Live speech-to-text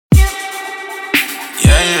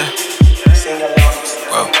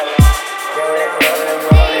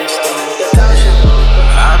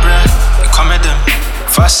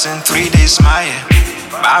Lost in 3 days, my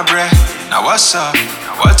breath. Now what's up?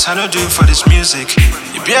 What time to do for this music?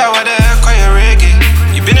 You be out with the quiet reggae.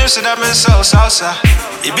 You been used to that me so salsa.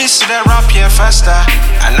 You be to that rap here faster.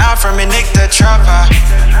 And now from me Nick the trapper.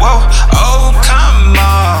 Whoa, oh come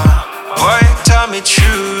on, boy, tell me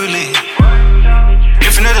truly.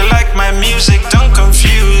 If you know they like my music, don't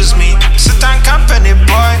confuse me. Sit and company,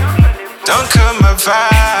 boy, don't kill my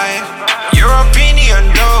vibe. Your opinion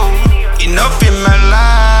though, enough in my life.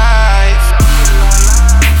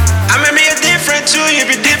 I may be a different too, you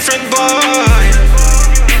be different, boy.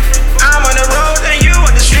 I'm on the road and you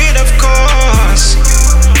on the street, of course.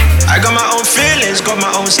 I got my own feelings, got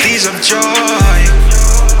my own steeds of joy.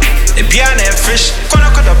 The piano fish, gonna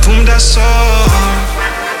cut a boom, that's all.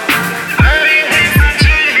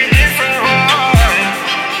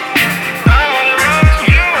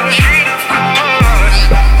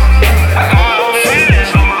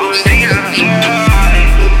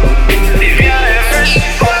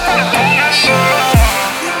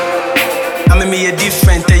 Me a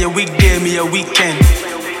different, tell you weekday, me a weekend.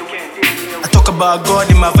 I talk about God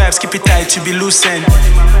in my vibes, keep it tight, to be loosened.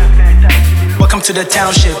 Welcome to the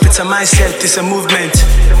Township, it's a mindset, it's a movement.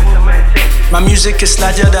 My music is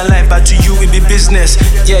larger than life, but to you it be business.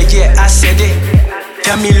 Yeah, I said it.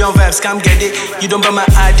 10 million vibes, come get it. You don't buy my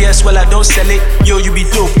ideas, well I don't sell it. Yo, you be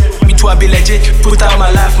dope, me too I be legit. Put out my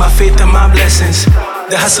life, my faith and my blessings.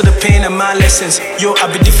 The hustle, the pain, and my lessons. Yo,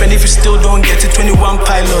 I be different if you still don't get it. 21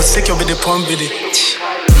 pilots, take your video, pump with it.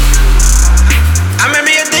 I may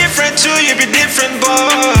be a different too, you be different,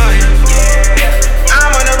 boy.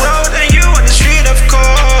 I'm on the road and you on the street, of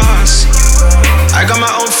course. I got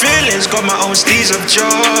my own feelings, got my own steeds of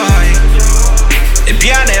joy. The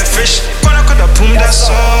piano fish, gonna cut a boom,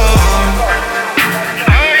 that's all.